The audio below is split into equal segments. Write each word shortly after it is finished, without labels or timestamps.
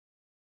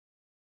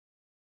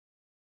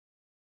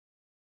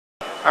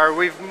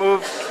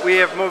We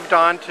have moved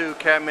on to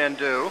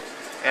Kathmandu,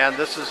 and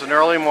this is an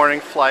early morning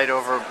flight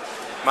over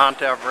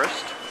Mount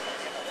Everest.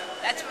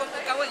 That's what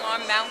we're going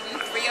on, Mountain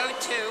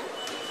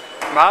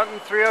 302. Mountain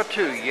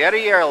 302,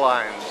 Yeti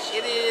Airlines.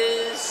 It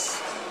is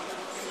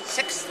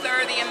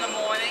 6:30 in the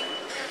morning.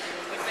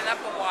 We've been up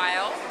a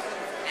while,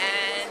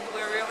 and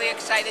we're really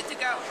excited to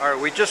go. All right,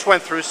 we just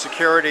went through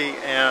security,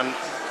 and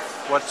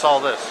what's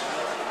all this?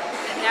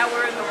 And now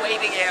we're in the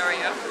waiting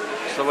area.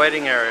 It's the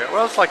waiting area.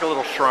 Well, it's like a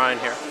little shrine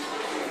here.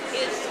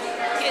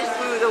 Here's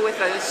Buddha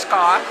with a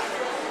scarf.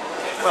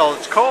 Well,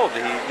 it's cold.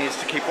 He needs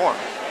to keep warm.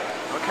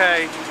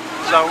 Okay,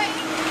 so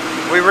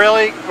we're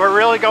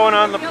really going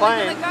on the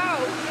plane.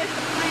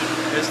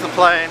 Here's the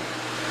plane.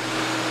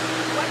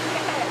 What's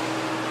ahead?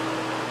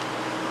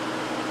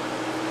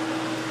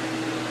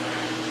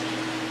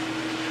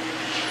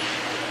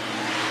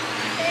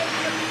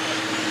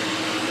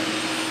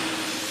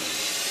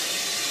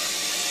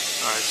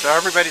 All right, so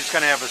everybody's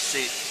going to have a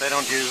seat. They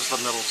don't use the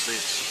middle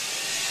seats.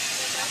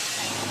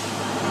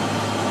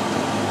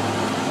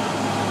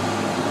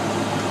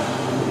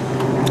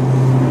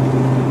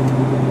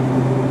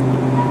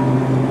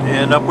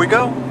 And up we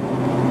go.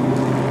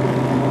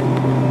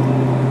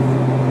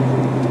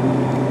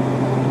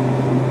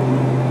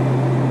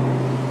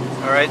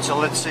 Alright, so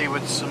let's see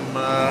what some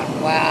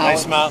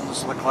nice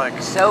mountains look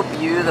like. So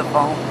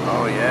beautiful.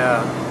 Oh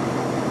yeah.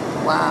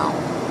 Wow.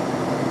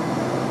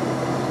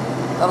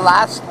 The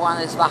last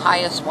one is the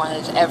highest one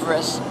is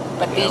Everest,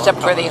 but Yeah, these are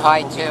pretty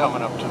high too.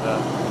 Coming up to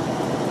that.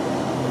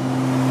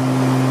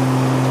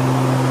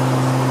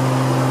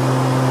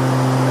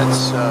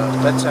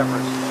 That's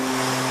Everest.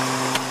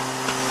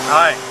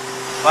 Hi.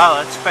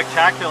 Wow, that's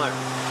spectacular.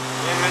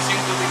 We're using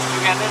two things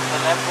together. The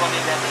left one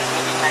is Everest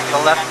looking like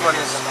The left one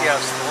is,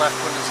 yes, the left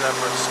one is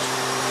Everest.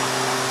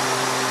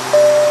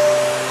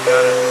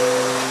 Got it.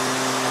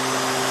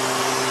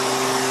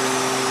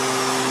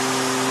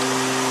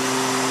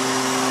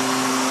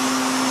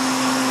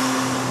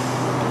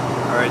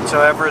 Alright,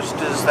 so Everest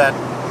is that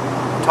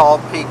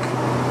tall peak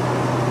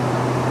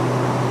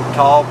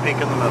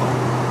in the middle.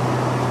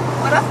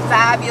 What a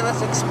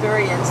fabulous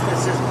experience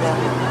this has been.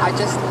 I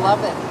just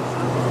love it.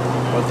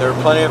 But there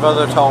are plenty of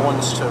other tall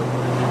ones too.